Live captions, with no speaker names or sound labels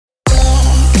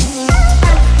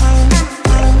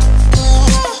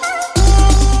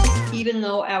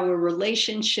though our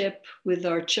relationship with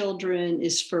our children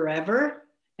is forever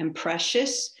and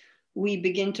precious, we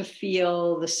begin to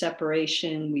feel the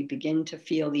separation. We begin to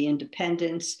feel the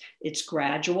independence. It's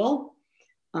gradual.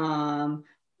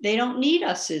 They don't need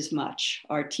us as much,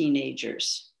 our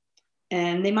teenagers,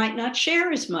 and they might not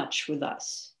share as much with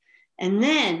us. And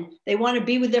then they want to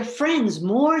be with their friends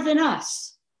more than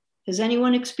us. Has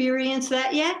anyone experienced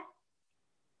that yet?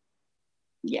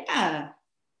 Yeah,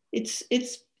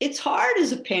 it's hard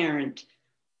as a parent.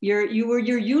 You were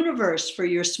your universe for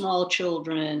your small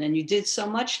children, and you did so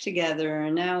much together.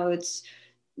 And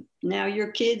now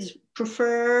your kids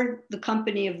prefer the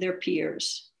company of their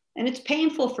peers, and it's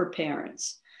painful for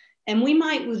parents. And we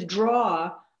might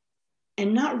withdraw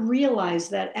and not realize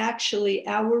that actually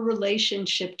our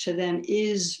relationship to them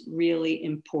is really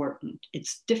important.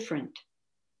 It's different.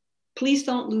 Please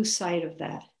don't lose sight of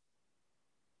that.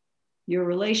 Your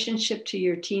relationship to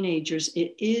your teenagers,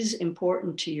 it is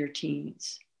important to your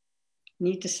teens.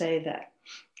 Need to say that.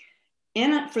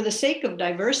 And for the sake of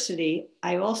diversity,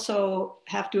 I also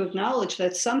have to acknowledge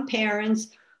that some parents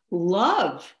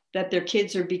love that their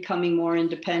kids are becoming more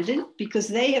independent because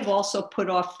they have also put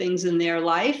off things in their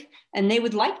life and they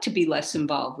would like to be less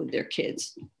involved with their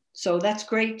kids. So that's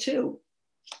great too.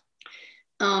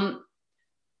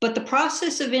 But the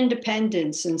process of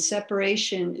independence and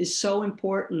separation is so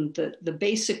important. The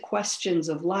basic questions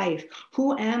of life.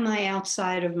 Who am I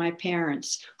outside of my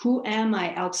parents? Who am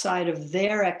I outside of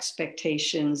their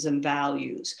expectations and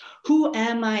values? Who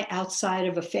am I outside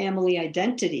of a family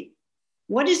identity?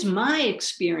 What is my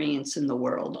experience in the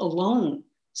world alone?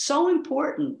 So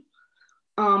important.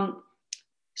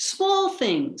 Small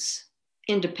things,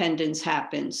 independence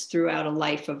happens throughout a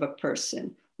life of a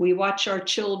person. We watch our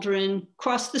children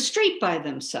cross the street by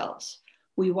themselves.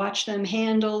 We watch them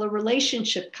handle a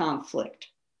relationship conflict.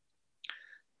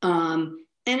 And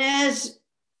as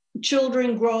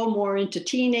children grow more into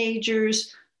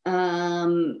teenagers,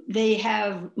 they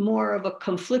have more of a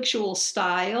conflictual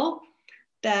style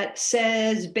that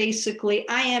says basically,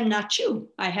 I am not you.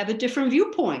 I have a different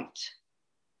viewpoint.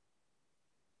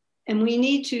 And we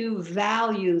need to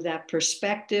value that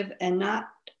perspective and not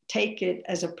take it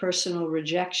as a personal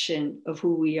rejection of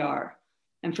who we are.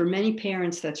 And for many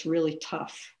parents, that's really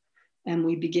tough. And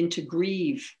we begin to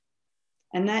grieve.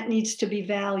 And that needs to be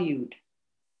valued.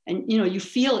 And you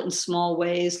feel it in small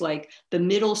ways, like the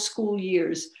middle school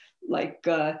years, like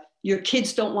your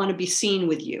kids don't want to be seen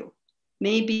with you.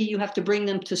 Maybe you have to bring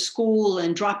them to school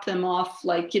and drop them off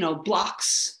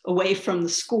blocks away from the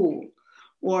school.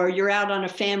 Or you're out on a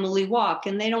family walk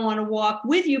and they don't want to walk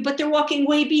with you, but they're walking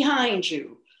way behind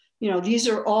you. These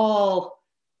are all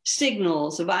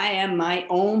signals of I am my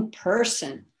own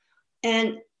person.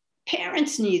 And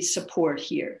parents need support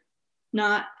here,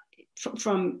 not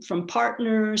from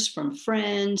partners, from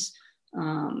friends,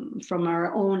 from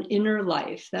our own inner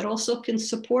life. That also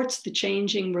supports the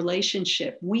changing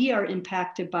relationship. We are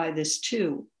impacted by this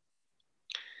too.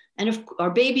 And if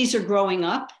our babies are growing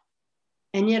up,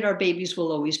 and yet our babies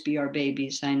will always be our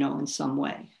babies, I know, in some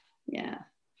way. Yeah.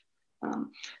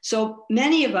 So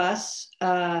many of us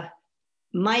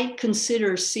might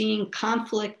consider seeing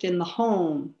conflict in the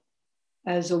home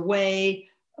as a way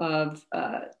of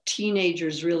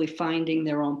teenagers really finding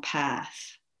their own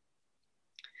path.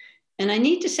 And I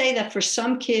need to say that for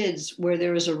some kids where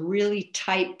there is a really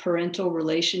tight parental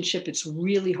relationship, it's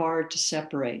really hard to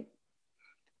separate.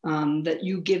 That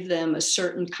you give them a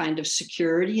certain kind of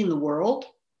security in the world,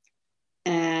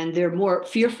 and they're more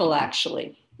fearful,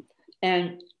 actually.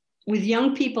 And with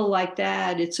young people like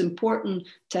that, it's important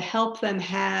to help them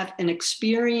have an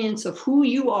experience of who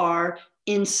you are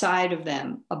inside of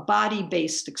them, a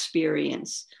body-based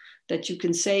experience that you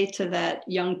can say to that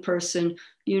young person,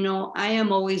 I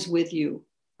am always with you.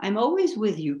 I'm always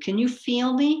with you. Can you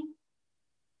feel me?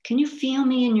 Can you feel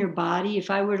me in your body? If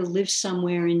I were to live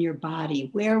somewhere in your body,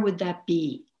 where would that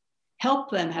be? Help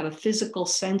them have a physical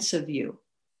sense of you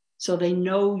so they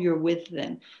know you're with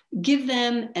them. Give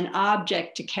them an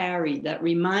object to carry that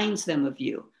reminds them of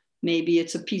you. Maybe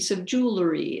it's a piece of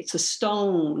jewelry, it's a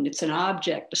stone, it's an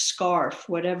object, a scarf,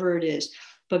 whatever it is.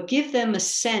 But give them a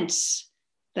sense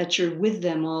that you're with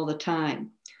them all the time.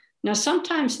 Now,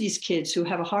 sometimes these kids who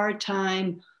have a hard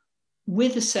time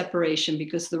with the separation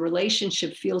because the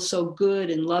relationship feels so good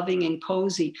and loving and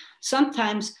cozy,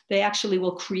 sometimes they actually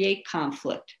will create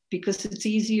conflict because it's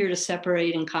easier to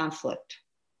separate in conflict.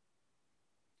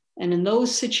 And in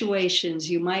those situations,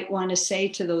 you might want to say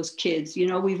to those kids,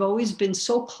 we've always been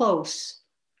so close.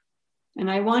 And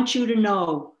I want you to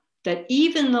know that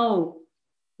even though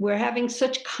we're having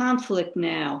such conflict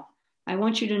now, I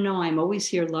want you to know I'm always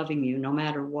here loving you no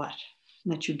matter what.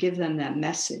 that you give them that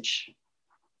message.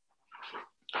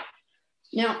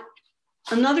 Now,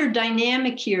 another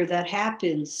dynamic here that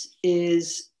happens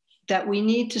is that we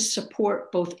need to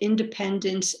support both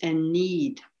independence and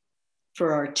need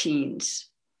for our teens.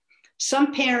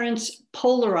 Some parents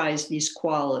polarize these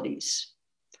qualities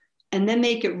and then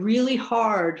make it really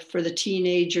hard for the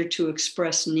teenager to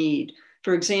express need.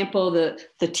 For example,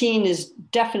 the teen is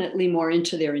definitely more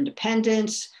into their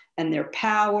independence and their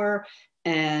power,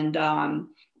 and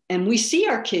we see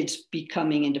our kids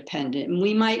becoming independent, and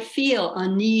we might feel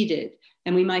unneeded,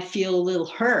 and we might feel a little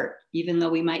hurt, even though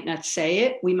we might not say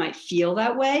it. We might feel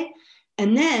that way.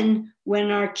 And then when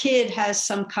our kid has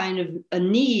some kind of a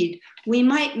need, we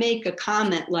might make a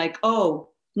comment like, oh,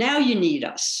 now you need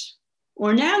us,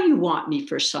 or now you want me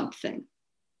for something.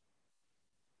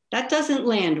 That doesn't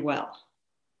land well.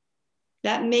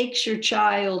 That makes your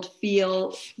child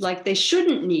feel like they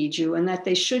shouldn't need you and that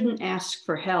they shouldn't ask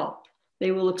for help.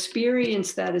 They will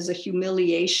experience that as a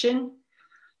humiliation,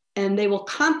 and they will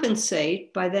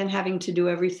compensate by then having to do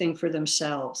everything for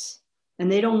themselves.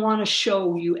 And they don't want to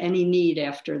show you any need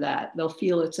after that. They'll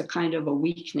feel it's a kind of a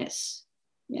weakness.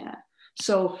 Yeah.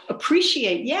 So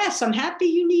appreciate, yes, I'm happy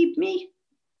you need me.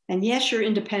 And yes, you're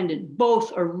independent.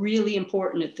 Both are really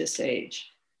important at this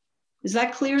age. Is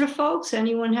that clear to folks?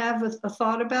 Anyone have a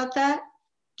thought about that?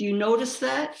 Do you notice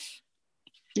that?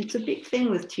 It's a big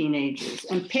thing with teenagers,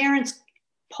 and parents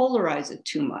polarize it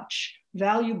too much.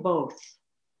 Value both.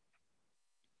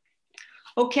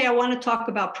 Okay, I want to talk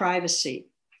about privacy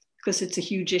because it's a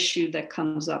huge issue that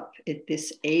comes up at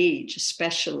this age,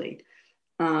 especially.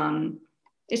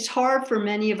 It's hard for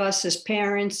many of us as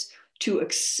parents to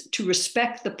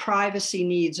respect the privacy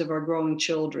needs of our growing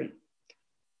children.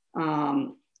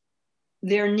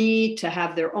 Their need to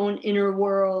have their own inner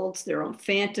worlds, their own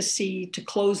fantasy, to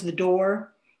close the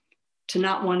door, to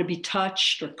not want to be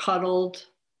touched or cuddled.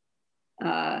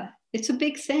 It's a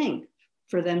big thing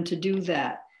for them to do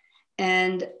that.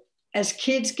 And as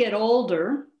kids get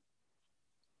older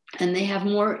and they have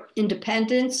more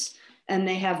independence and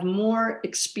they have more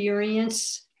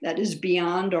experience that is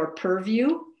beyond our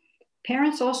purview,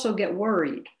 parents also get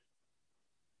worried.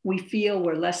 We feel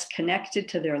we're less connected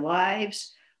to their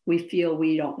lives. We feel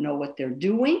we don't know what they're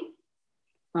doing.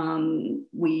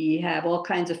 We have all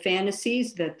kinds of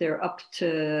fantasies that they're up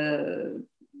to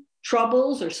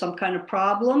troubles or some kind of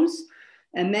problems.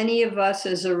 And many of us,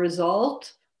 as a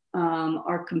result,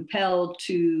 are compelled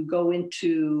to go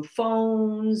into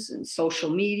phones and social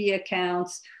media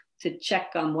accounts to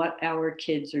check on what our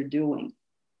kids are doing.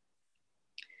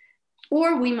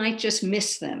 Or we might just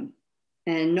miss them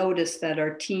and notice that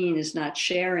our teen is not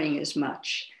sharing as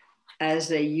much as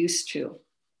they used to.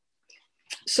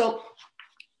 So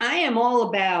I am all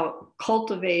about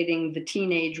cultivating the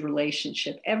teenage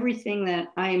relationship. Everything that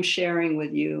I am sharing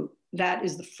with you, that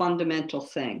is the fundamental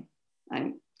thing.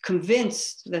 I'm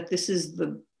convinced that this is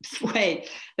the way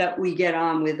that we get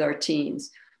on with our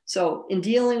teens. So in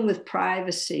dealing with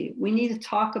privacy, we need to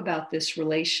talk about this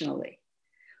relationally.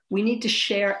 We need to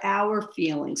share our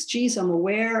feelings. Geez, I'm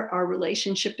aware our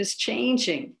relationship is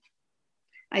changing.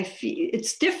 I feel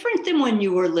it's different than when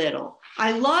you were little.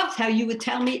 I loved how you would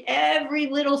tell me every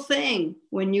little thing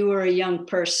when you were a young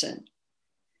person.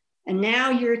 And now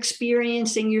you're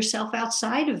experiencing yourself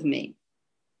outside of me.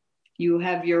 You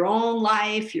have your own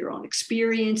life, your own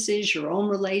experiences, your own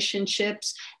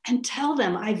relationships, and tell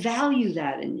them, I value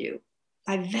that in you.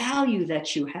 I value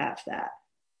that you have that.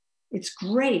 It's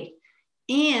great.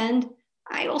 And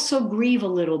I also grieve a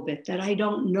little bit that I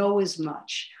don't know as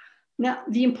much. Now,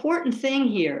 the important thing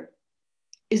here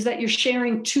is that you're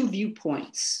sharing two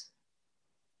viewpoints.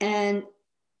 And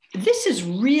this is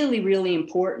really, really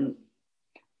important.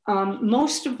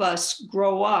 Most of us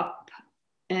grow up,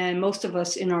 and most of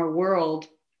us in our world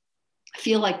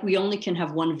feel like we only can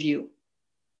have one view.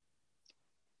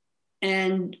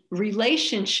 And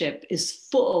relationship is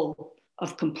full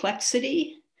of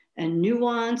complexity and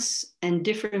nuance and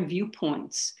different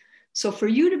viewpoints. So for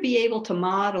you to be able to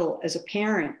model as a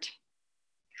parent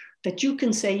that you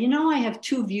can say, you know, I have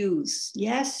two views.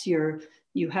 Yes,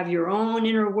 you have your own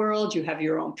inner world, you have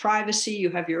your own privacy, you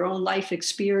have your own life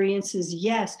experiences.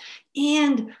 Yes.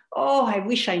 And, oh, I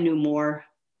wish I knew more.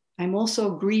 I'm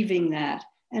also grieving that.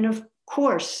 And of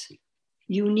course,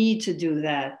 you need to do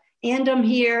that. And I'm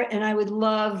here, and I would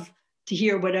love to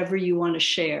hear whatever you want to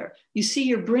share. You see,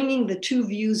 you're bringing the two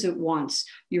views at once.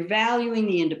 You're valuing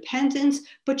the independence,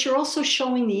 but you're also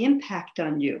showing the impact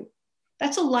on you.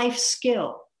 That's a life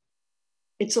skill.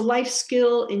 It's a life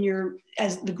skill in your,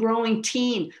 as the growing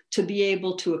teen, to be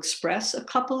able to express a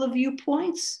couple of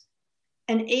viewpoints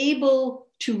and able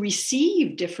to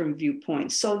receive different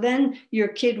viewpoints. So then your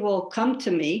kid will come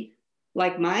to me,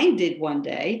 like mine did one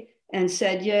day, and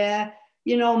said, yeah,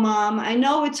 you know, Mom, I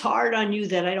know it's hard on you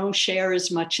that I don't share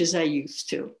as much as I used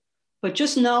to, but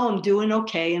just know I'm doing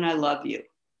okay and I love you.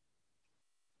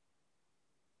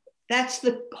 That's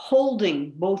the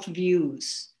holding both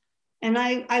views. And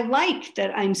I like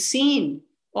that I'm seen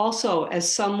also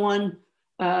as someone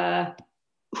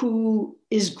who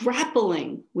is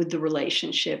grappling with the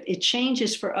relationship. It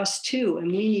changes for us too,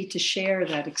 and we need to share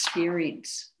that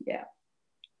experience. Yeah.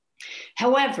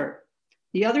 However,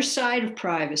 the other side of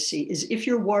privacy is if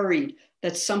you're worried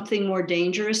that something more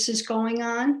dangerous is going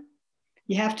on,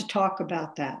 you have to talk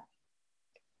about that.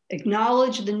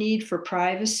 Acknowledge the need for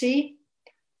privacy,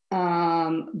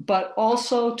 but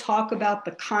also talk about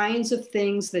the kinds of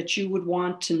things that you would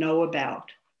want to know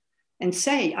about. And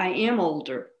say, I am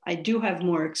older. I do have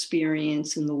more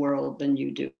experience in the world than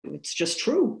you do. It's just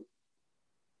true.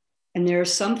 And there are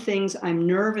some things I'm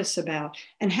nervous about.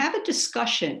 And have a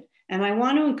discussion. And I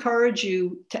want to encourage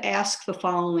you to ask the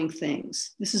following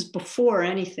things. This is before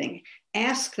anything.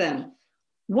 Ask them,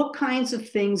 what kinds of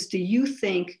things do you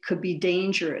think could be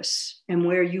dangerous and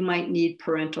where you might need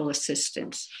parental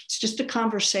assistance? It's just a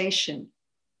conversation.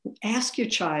 Ask your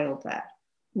child that.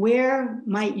 Where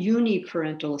might you need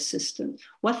parental assistance?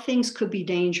 What things could be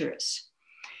dangerous?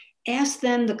 Ask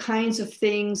them the kinds of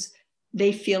things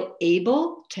they feel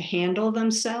able to handle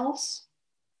themselves,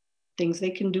 things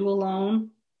they can do alone.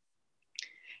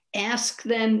 Ask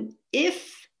them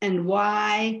if and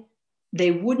why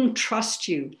they wouldn't trust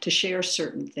you to share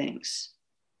certain things.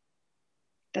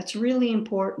 That's really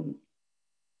important.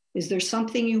 Is there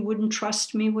something you wouldn't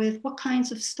trust me with? What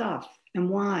kinds of stuff and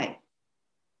why?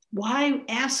 Why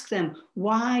ask them,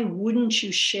 why wouldn't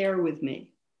you share with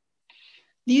me?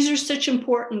 These are such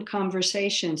important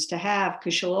conversations to have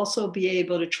because you'll also be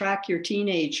able to track your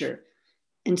teenager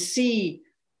and see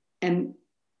and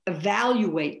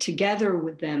evaluate together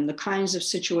with them the kinds of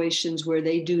situations where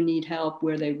they do need help,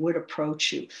 where they would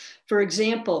approach you. For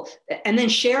example, and then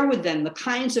share with them the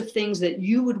kinds of things that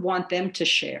you would want them to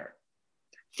share.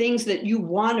 Things that you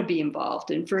want to be involved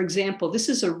in. For example, this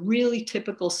is a really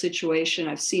typical situation.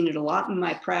 I've seen it a lot in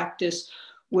my practice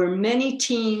where many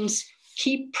teens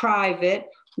keep private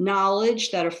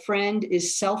knowledge that a friend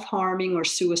is self-harming or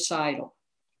suicidal.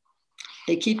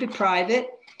 They keep it private.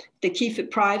 They keep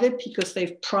it private because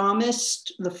they've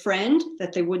promised the friend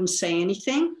that they wouldn't say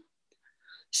anything.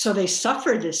 So they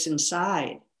suffer this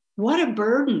inside. What a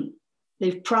burden.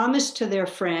 They've promised to their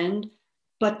friend,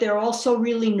 but they're also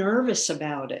really nervous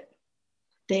about it.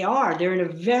 They're in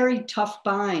a very tough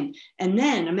bind. And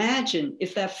then imagine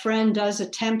if that friend does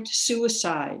attempt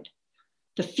suicide,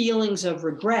 the feelings of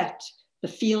regret, the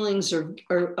feelings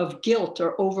of guilt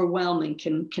are overwhelming,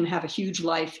 can have a huge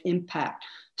life impact.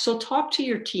 So talk to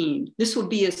your teen. This would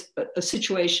be a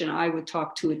situation I would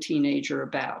talk to a teenager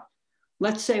about.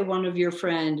 Let's say one of your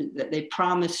friend that they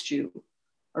promised you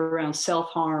around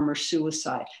self-harm or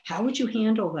suicide. How would you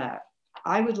handle that?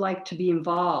 I would like to be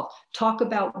involved. Talk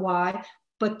about why,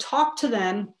 but talk to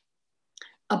them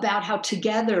about how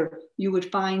together you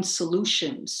would find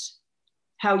solutions,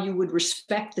 how you would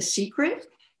respect the secret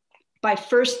by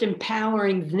first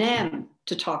empowering them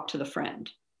to talk to the friend.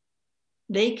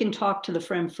 They can talk to the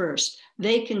friend first.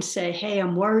 They can say, hey,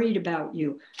 I'm worried about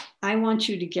you. I want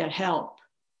you to get help.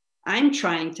 I'm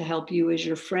trying to help you as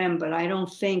your friend, but I don't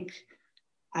think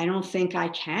I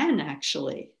can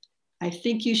actually. I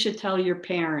think you should tell your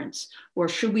parents, or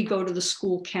should we go to the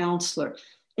school counselor?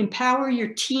 Empower your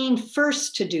teen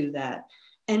first to do that.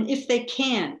 And if they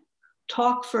can't,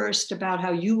 talk first about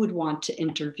how you would want to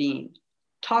intervene.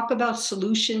 Talk about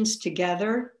solutions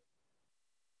together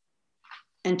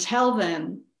and tell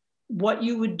them what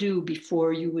you would do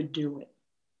before you would do it.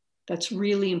 That's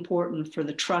really important for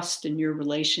the trust in your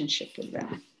relationship with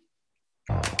them.